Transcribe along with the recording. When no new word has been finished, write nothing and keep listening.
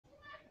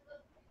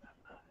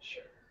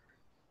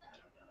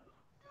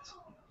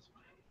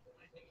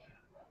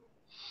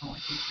Oh, I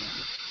think that.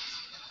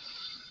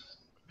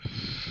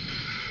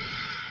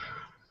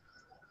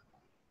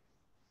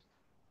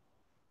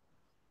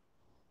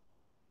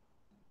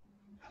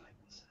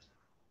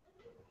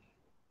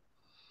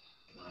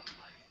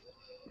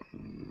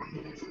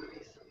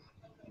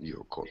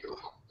 Hucolo.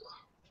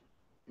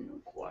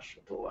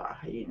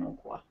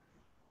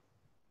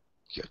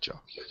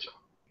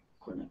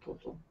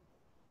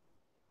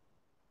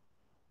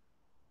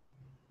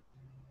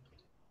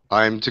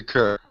 I'm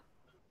Tekkrr.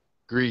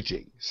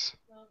 Greetings.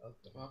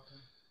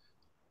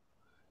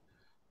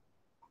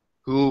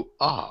 Who?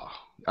 Ah,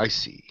 I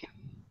see.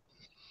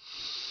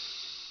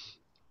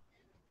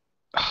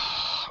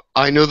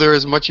 I know there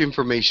is much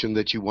information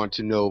that you want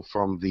to know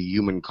from the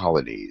human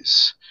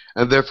colonies,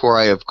 and therefore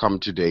I have come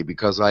today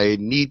because I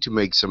need to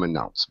make some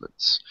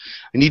announcements.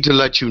 I need to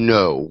let you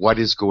know what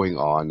is going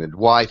on and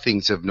why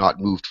things have not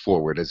moved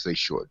forward as they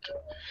should.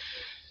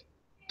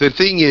 The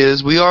thing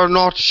is, we are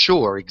not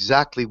sure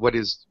exactly what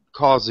is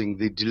causing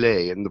the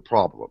delay and the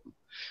problem,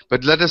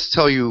 but let us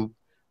tell you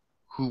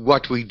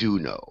what we do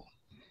know.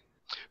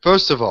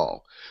 First of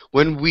all,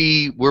 when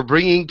we were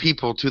bringing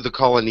people to the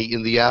colony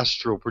in the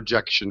astral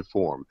projection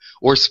form,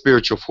 or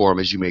spiritual form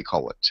as you may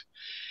call it,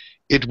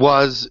 it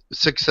was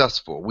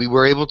successful. We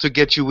were able to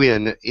get you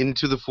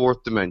into the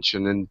fourth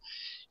dimension, and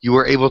you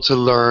were able to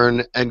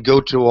learn and go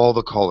to all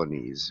the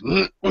colonies.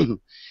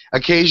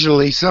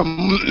 Occasionally,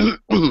 someone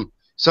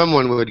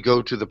would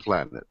go to the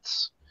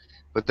planets,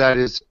 but that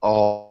is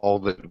all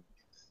that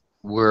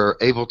we're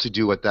able to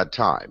do at that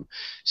time.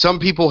 Some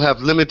people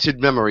have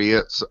limited memory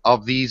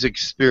of these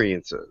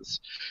experiences.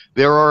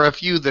 There are a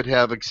few that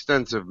have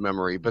extensive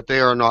memory, but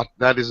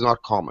that is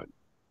not common.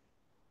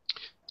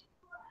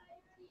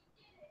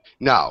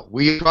 Now,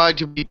 we tried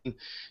to be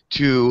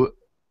to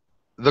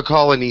the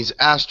colonies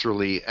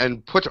astrally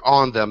and put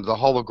on them the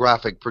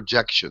holographic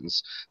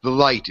projections, the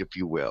light, if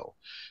you will,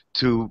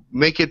 to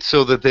make it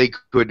so that they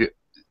could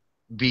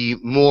be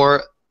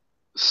more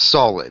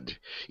solid.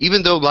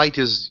 Even though light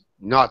is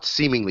not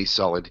seemingly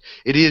solid,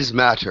 it is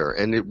matter,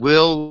 and it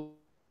will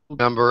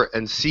remember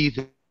and see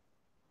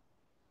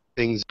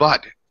things.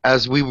 But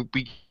as we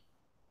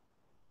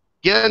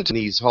began to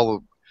these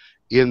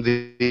in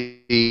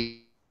the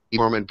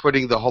form and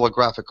putting the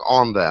holographic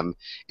on them,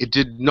 it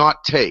did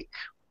not take.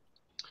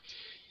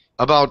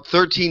 About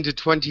 13 to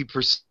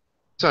 20%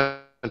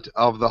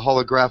 of the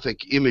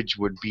holographic image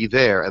would be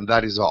there, and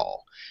that is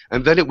all.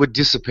 And then it would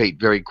dissipate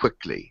very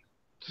quickly.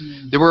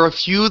 There were a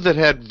few that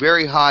had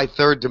very high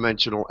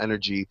third-dimensional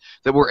energy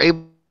that were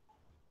able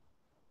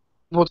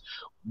to,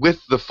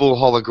 with the full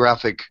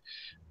holographic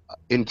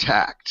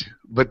intact,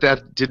 but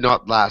that did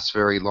not last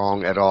very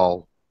long at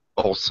all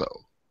also.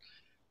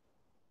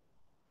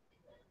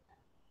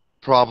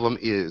 Problem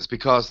is,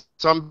 because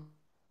some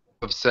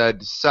have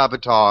said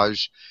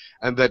sabotage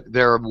and that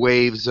there are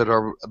waves that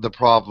are the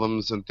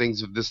problems and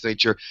things of this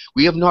nature,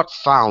 we have not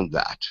found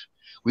that.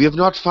 We have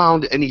not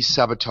found any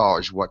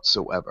sabotage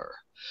whatsoever.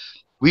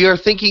 We are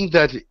thinking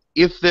that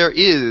if there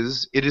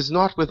is, it is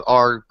not with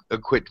our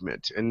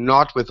equipment and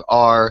not with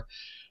our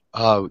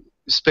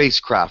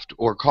spacecraft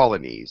or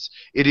colonies.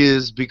 It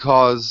is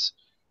because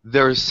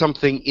there is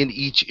something in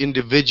each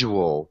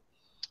individual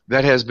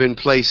that has been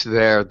placed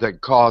there that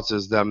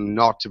causes them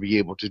not to be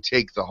able to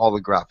take the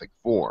holographic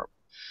form.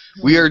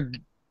 We are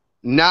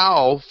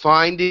now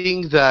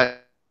finding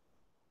that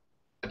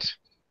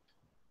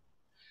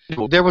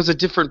there was a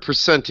different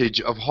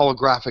percentage of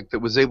holographic that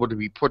was able to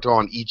be put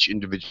on each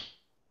individual.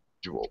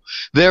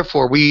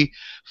 Therefore, we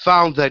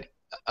found that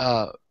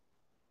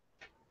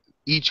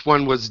each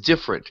one was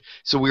different.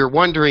 So we were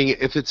wondering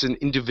if it's an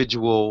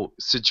individual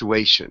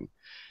situation.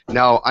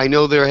 Now, I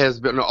know there has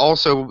been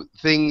also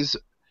things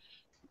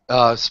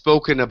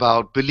spoken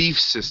about belief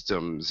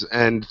systems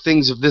and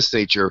things of this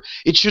nature.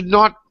 It should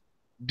not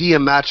be a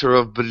matter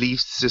of belief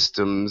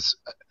systems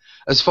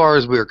as far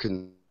as we're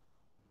concerned.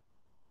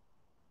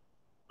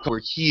 We're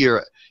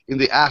here in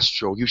the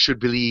astral. You should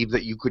believe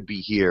that you could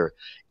be here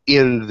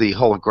in the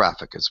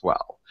holographic as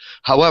well.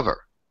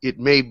 However, it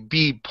may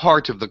be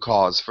part of the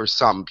cause for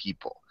some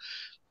people.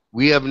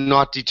 We have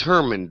not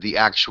determined the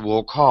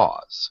actual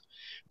cause.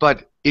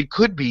 But it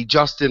could be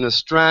just in a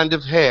strand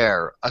of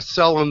hair, a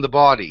cell in the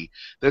body,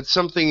 that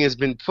something has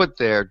been put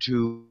there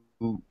to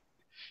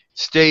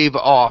stave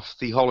off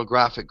the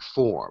holographic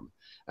form.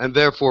 And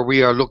therefore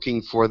we are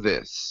looking for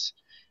this.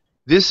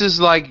 This is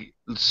like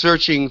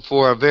searching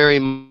for a very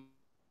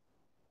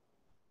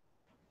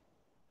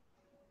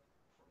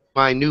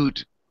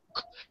minute,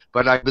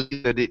 but I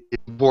believe that it is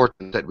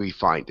important that we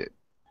find it.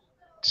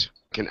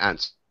 I can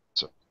answer.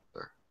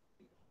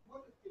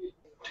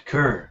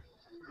 Tekkrr,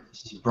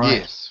 this is Brian.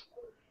 Yes.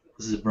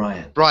 This is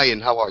Brian. Brian,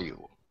 how are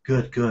you?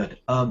 Good, good.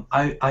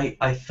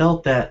 I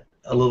felt that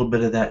a little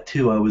bit of that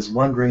too. I was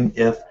wondering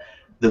if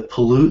the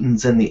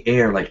pollutants in the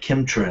air, like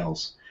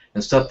chemtrails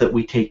and stuff that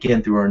we take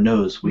in through our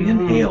nose, we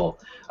inhale.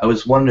 I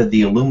was wondering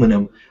the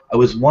aluminum. I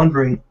was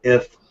wondering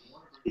if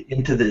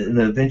and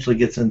eventually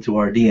gets into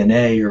our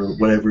DNA or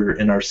whatever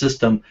in our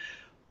system,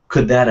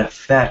 could that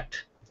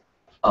affect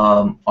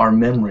our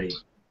memory?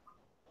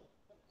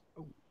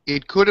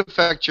 it could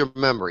affect your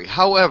memory.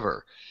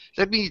 However,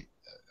 let me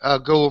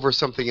go over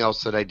something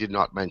else that I did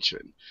not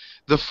mention.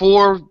 The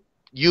 4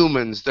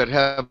 humans that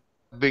have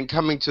been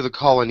coming to the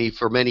colony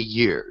for many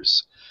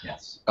years,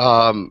 Yes.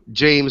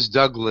 James,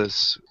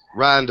 Douglas,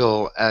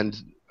 Randall, and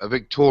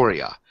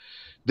Victoria,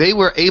 they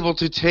were able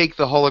to take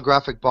the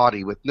holographic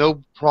body with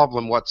no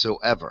problem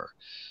whatsoever.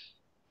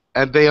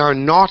 And they are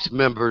not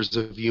members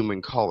of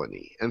human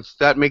colony, and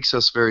that makes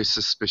us very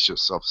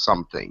suspicious of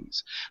some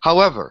things.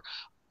 However,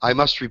 I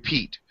must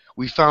repeat,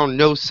 we found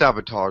no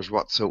sabotage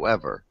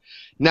whatsoever.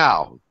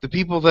 Now, the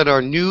people that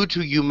are new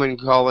to human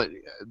colony,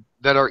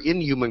 that are in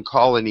human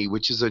colony,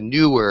 which is a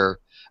newer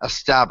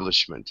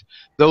establishment,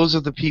 those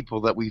are the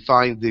people that we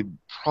find the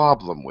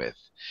problem with.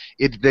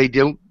 They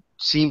don't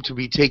seem to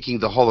be taking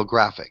the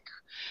holographic.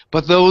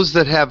 But those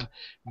that have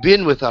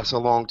been with us a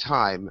long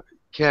time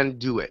can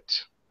do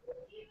it.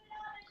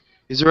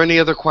 Is there any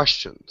other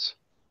questions?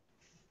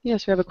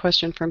 Yes, we have a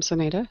question from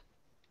Sunita.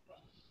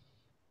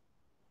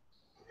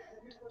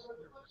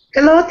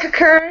 Hello,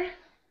 Tekkrr.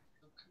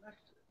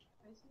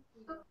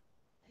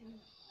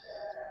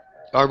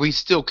 Are we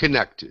still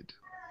connected?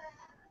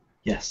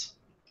 Yes.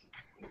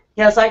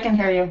 Yes, I can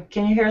hear you.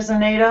 Can you hear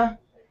Zaneta?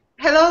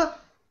 Hello.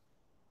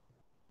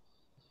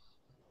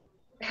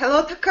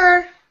 Hello,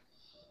 Tekkrr.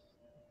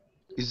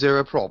 Is there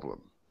a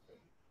problem?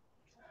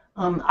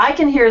 I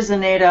can hear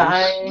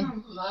Zaneta.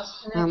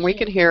 We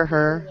could hear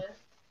her.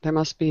 There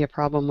must be a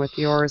problem with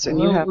yours, and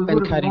you have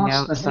been cutting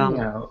out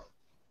some.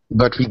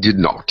 But we did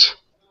not.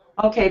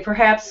 Okay,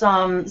 perhaps,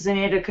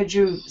 Zaneta, could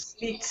you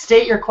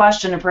state your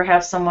question, and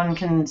perhaps someone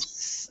can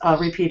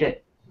repeat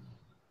it?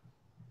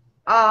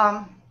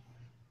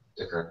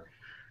 Tekkrr.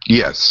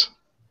 Yes.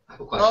 I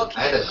have a question.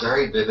 Okay. I had a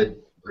very vivid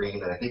dream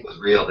that I think was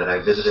real, that I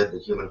visited the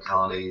human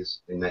colonies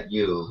and met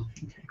you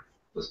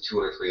with 2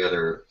 or 3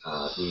 other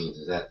beings.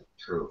 Is that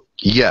true?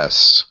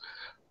 Yes.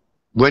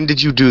 When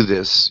did you do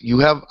this?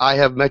 I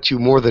have met you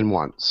more than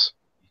once.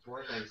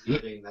 Before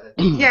Thanksgiving,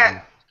 meditation,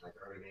 Yeah. like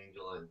Guardian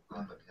Angel and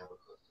Prophet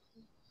Habakkuk.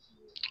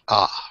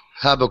 Ah,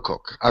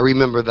 Habakkuk. I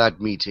remember that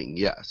meeting,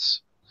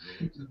 yes. And then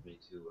he took me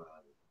to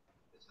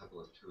the Temple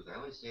of Truth. I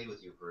only stayed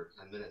with you for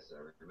 10 minutes, I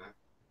remember.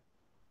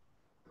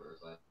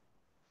 But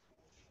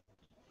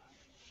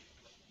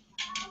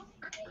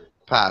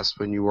Past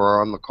when you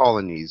were on the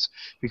colonies,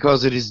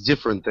 because it is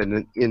different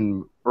than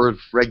in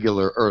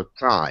regular Earth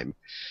time.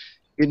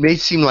 It may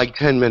seem like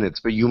 10 minutes,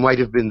 but you might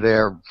have been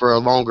there for a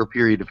longer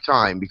period of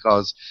time,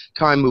 because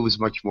time moves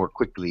much more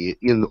quickly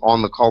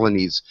on the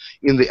colonies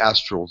in the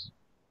astral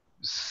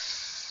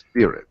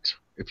spirit,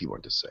 if you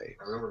want to say.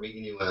 I remember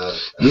meeting you in a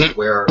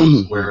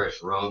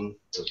squarish room.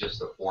 It was just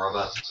the 4 of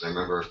us. And I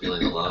remember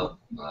feeling the love.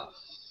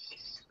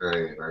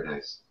 Very, very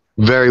nice.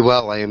 Very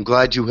well. I am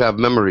glad you have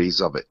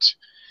memories of it.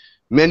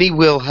 Many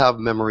will have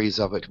memories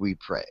of it, we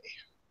pray.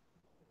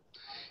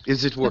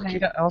 Is it working?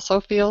 Anita also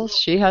feels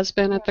she has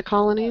been at the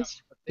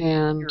colonies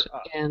and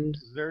in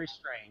It's very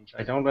strange.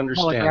 I don't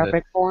understand holographic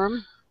it.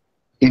 form.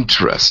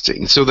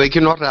 Interesting. So they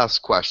cannot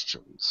ask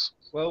questions.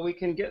 Well,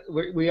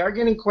 we are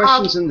getting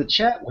questions in the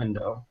chat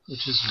window,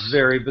 which is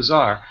very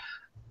bizarre.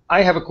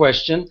 I have a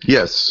question.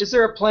 Yes. Is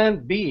there a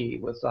plan B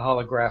with the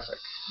holographic?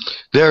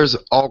 There's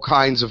all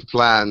kinds of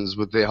plans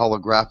with the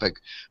holographic,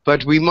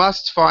 but we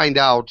must find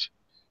out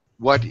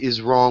what is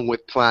wrong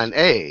with plan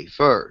A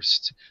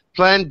first.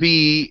 Plan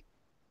B,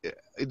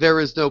 there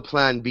is no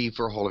plan B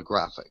for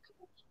holographic,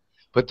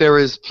 but there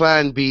is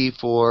plan B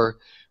for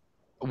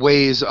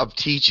ways of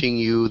teaching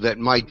you that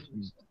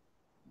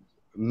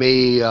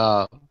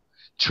may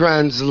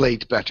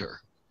translate better.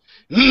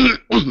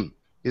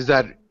 Is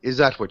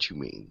that what you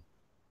mean?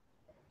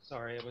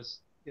 Sorry, I was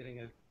getting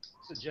a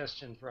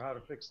suggestion for how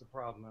to fix the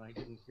problem, and I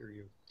didn't hear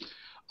you.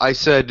 I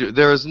said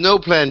there is no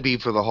plan B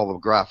for the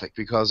holographic,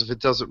 because if it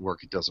doesn't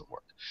work, it doesn't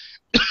work.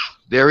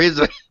 There is,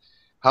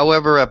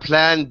 however, a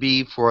plan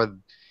B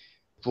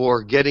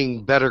for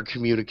getting better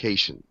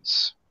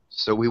communications.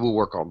 So we will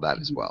work on that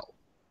as well.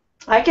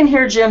 I can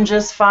hear Jim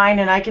just fine,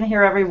 and I can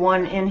hear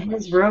everyone in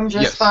his room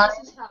just Yes. fine,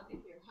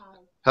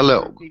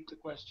 Hello. Repeat the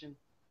question.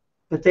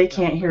 but they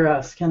can't hear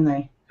us, can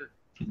they?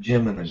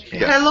 Jim and then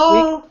Kate. Yeah.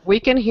 Hello. We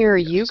can hear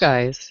you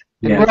guys.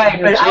 and Yeah. we can Right,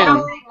 hear but I Jim.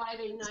 don't.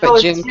 But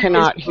is Jim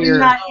cannot Jim hear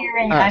not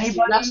hearing us.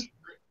 anybody?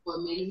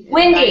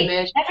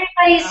 Wendy,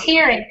 everybody's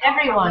hearing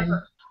everyone.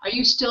 Are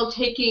you still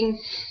taking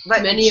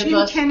But many Jim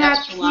of us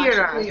cannot hear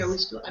astrologically? Are we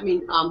us. still,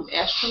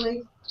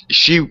 astrally?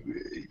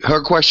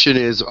 Her question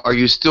is, are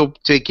you still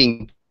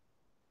taking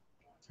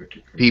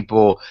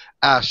people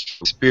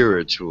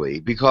spiritually?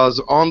 Because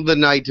on the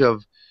night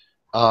of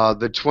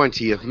the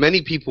 20th,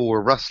 many people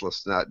were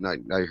restless that night,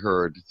 I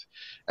heard.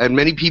 And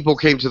many people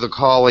came to the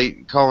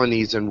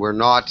colonies and were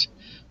not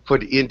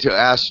put into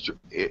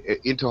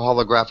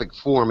holographic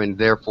form, and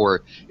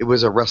therefore it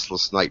was a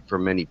restless night for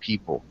many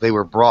people. They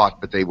were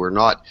brought, but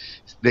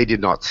they did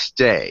not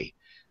stay.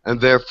 And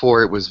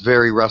therefore it was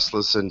very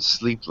restless and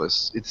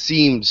sleepless. It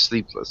seemed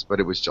sleepless, but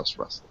it was just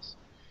restless.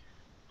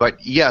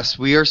 But yes,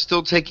 we are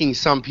still taking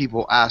some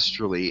people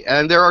astrally,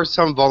 and there are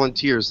some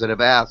volunteers that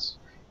have asked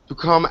to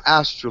come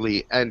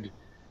astrally and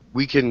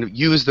we can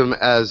use them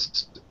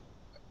as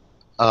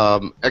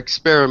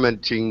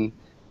experimenting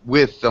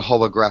with the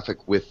holographic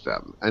with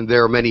them. And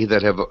there are many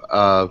that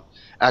have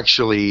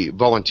actually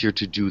volunteered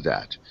to do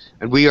that.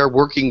 And we are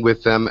working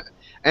with them.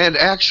 And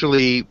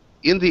actually,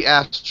 in the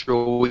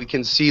astral, we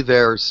can see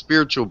their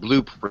spiritual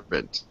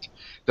blueprint,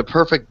 the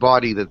perfect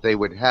body that they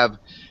would have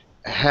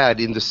had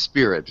in the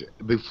spirit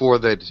before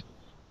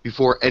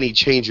any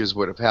changes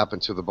would have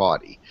happened to the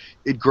body.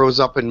 It grows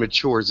up and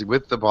matures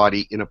with the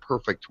body in a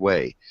perfect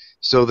way.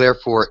 So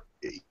therefore,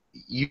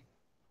 you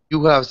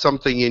have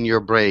something in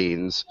your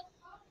brains,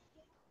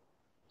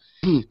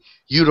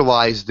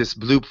 utilize this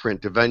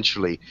blueprint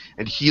eventually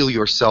and heal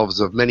yourselves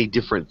of many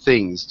different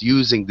things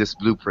using this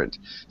blueprint.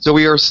 So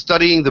we are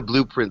studying the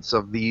blueprints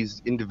of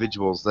these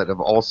individuals that have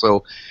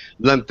also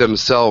lent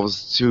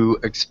themselves to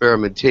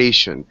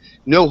experimentation.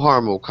 No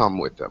harm will come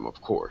with them,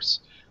 of course,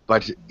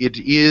 but it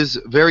is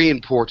very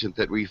important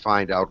that we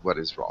find out what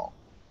is wrong.